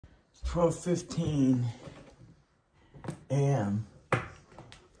12:15 a.m.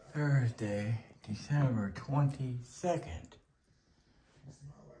 Thursday, December 22nd,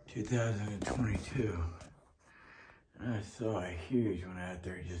 2022. And I saw a huge one out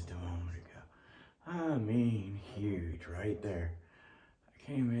there just a moment ago. I mean huge, right there. I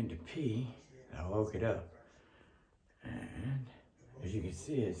came in to pee, I woke it up, and as you can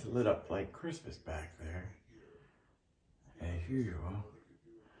see, it's lit up like Christmas back there, as usual.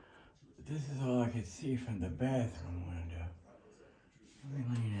 But this is all I could see from the bathroom window. Let me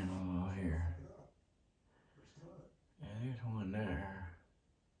lean in a little here. Yeah, there's one there.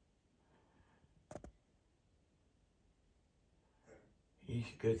 He's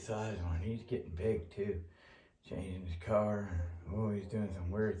a good sized one. He's getting big too. Changing his car. Oh, he's doing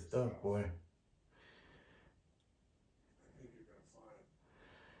some weird stuff, boy.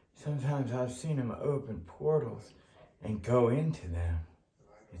 Sometimes I've seen him open portals and go into them.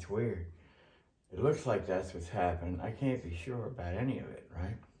 It's weird. It looks like that's what's happening. I can't be sure about any of it,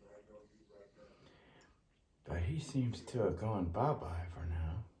 right? But he seems to have gone bye-bye for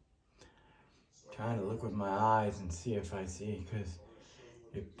now. Trying to look with my eyes and see if I see, because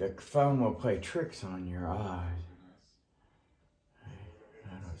the phone will play tricks on your eyes.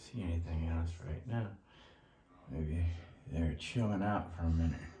 I don't see anything else right now. Maybe they're chilling out for a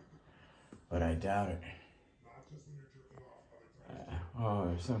minute, but I doubt it.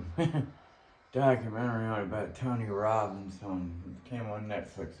 There's some documentary on about Tony Robbins it came on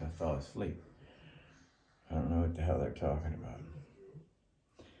Netflix. I fell asleep. I don't know what the hell they're talking about.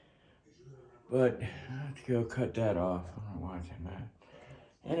 But I have to go cut that off. I'm not watching that.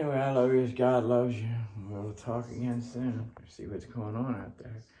 Anyway, I love you as God loves you. We'll talk again soon. See what's going on out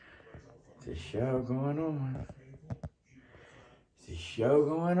there. It's a show going on. It's a show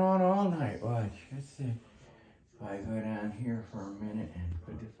going on all night. Watch. Let's see. If I go down here for a minute and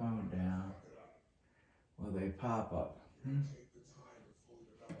put the phone down, will they pop up?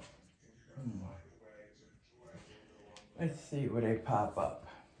 Let's see where they pop up.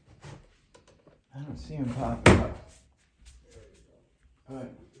 I don't see them popping up.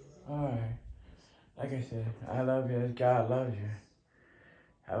 But, alright. Like I said, I love you as God loves you.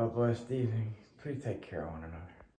 Have a blessed evening. Please take care of one another.